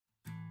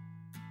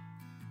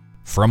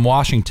From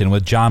Washington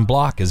with John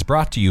Block is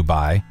brought to you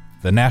by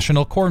the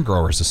National Corn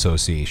Growers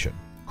Association,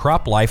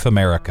 CropLife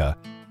America,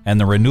 and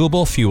the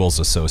Renewable Fuels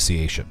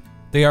Association.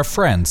 They are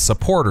friends,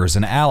 supporters,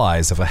 and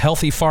allies of a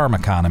healthy farm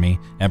economy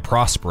and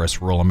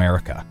prosperous rural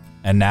America.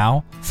 And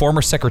now,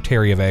 former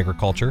Secretary of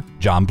Agriculture,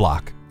 John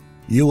Block.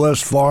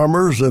 U.S.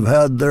 farmers have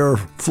had their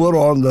foot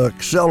on the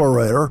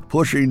accelerator,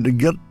 pushing to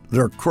get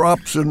their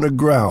crops in the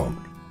ground.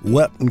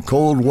 Wet and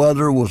cold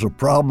weather was a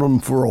problem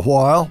for a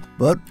while,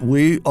 but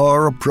we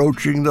are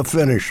approaching the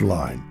finish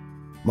line.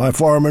 My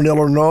farm in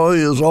Illinois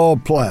is all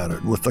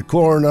planted, with the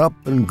corn up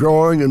and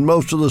growing and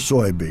most of the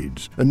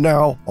soybeans. And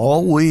now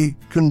all we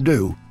can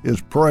do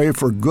is pray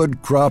for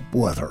good crop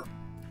weather.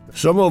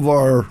 Some of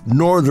our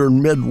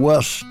northern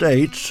Midwest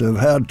states have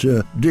had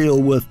to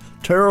deal with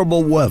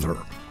terrible weather.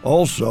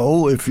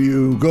 Also, if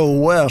you go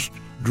west,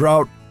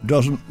 drought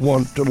doesn't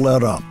want to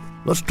let up.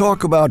 Let's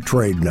talk about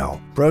trade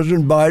now.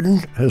 President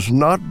Biden has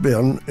not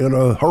been in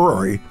a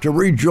hurry to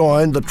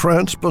rejoin the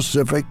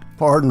Trans-Pacific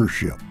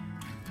Partnership.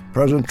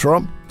 President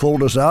Trump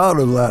pulled us out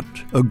of that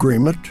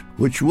agreement,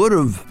 which would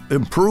have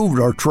improved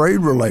our trade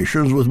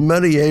relations with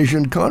many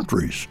Asian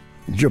countries.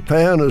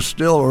 Japan is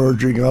still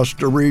urging us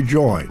to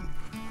rejoin.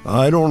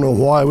 I don't know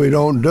why we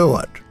don't do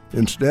it.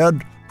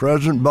 Instead,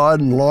 President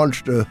Biden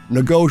launched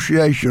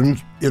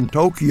negotiations in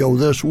Tokyo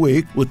this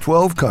week with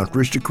 12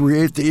 countries to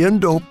create the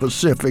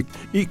Indo-Pacific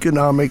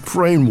Economic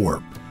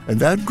Framework. And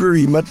that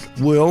agreement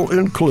will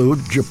include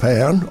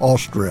Japan,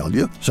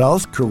 Australia,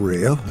 South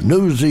Korea,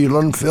 New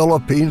Zealand,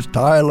 Philippines,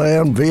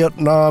 Thailand,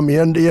 Vietnam,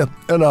 India,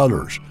 and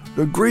others.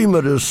 The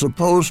agreement is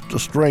supposed to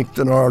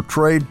strengthen our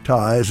trade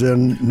ties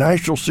and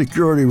national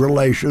security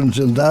relations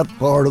in that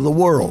part of the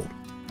world.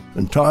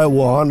 And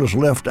Taiwan is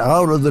left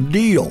out of the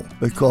deal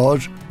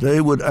because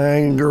they would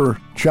anger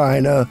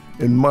China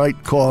and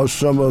might cause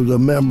some of the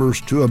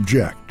members to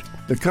object.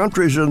 The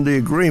countries in the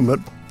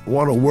agreement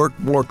want to work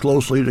more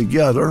closely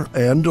together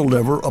and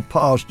deliver a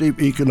positive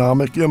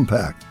economic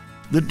impact.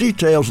 The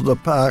details of the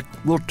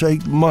pact will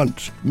take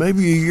months,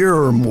 maybe a year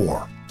or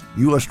more.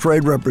 U.S.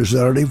 Trade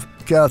Representative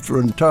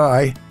Katherine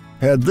Tai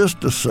had this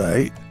to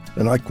say,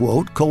 and I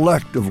quote,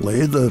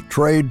 "Collectively, the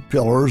trade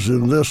pillars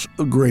in this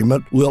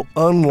agreement will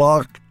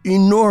unlock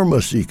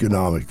enormous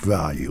economic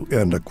value,"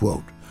 end of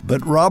quote.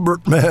 But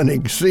Robert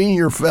Manning,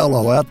 senior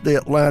fellow at the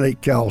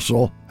Atlantic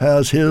Council,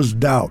 has his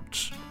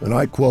doubts, and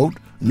I quote,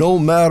 "No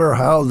matter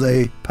how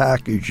they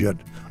package it,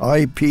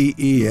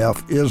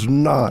 IPEF is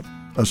not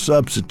a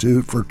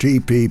substitute for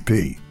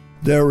TPP.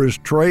 There is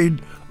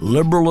trade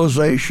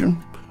liberalization,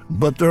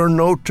 but there are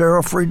no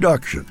tariff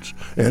reductions,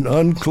 and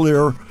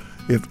unclear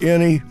if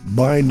any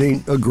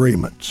binding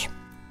agreements."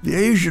 The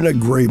Asian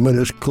agreement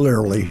is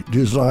clearly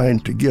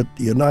designed to get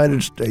the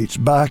United States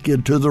back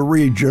into the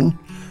region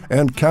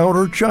and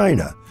counter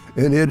China,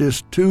 and it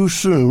is too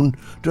soon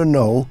to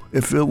know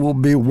if it will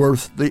be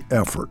worth the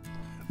effort.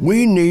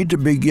 We need to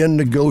begin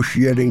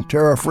negotiating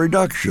tariff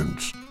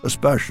reductions,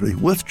 especially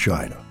with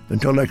China.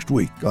 Until next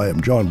week, I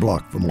am John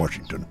Block from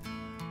Washington.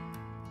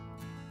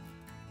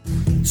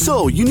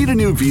 So, you need a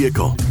new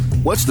vehicle.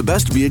 What's the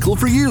best vehicle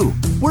for you?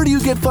 Where do you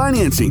get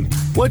financing?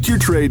 What's your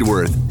trade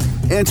worth?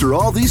 Answer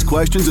all these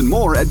questions and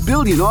more at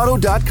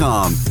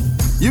BillionAuto.com.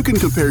 You can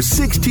compare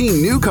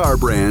 16 new car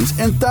brands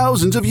and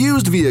thousands of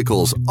used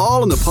vehicles,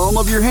 all in the palm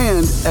of your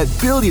hand at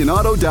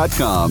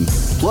BillionAuto.com.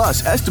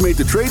 Plus, estimate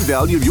the trade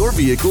value of your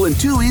vehicle in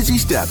 2 easy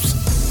steps.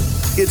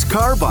 It's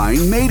car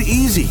buying made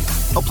easy.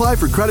 Apply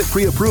for credit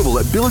pre-approval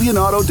at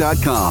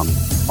BillionAuto.com.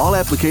 All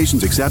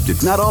applications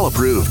accepted, not all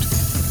approved.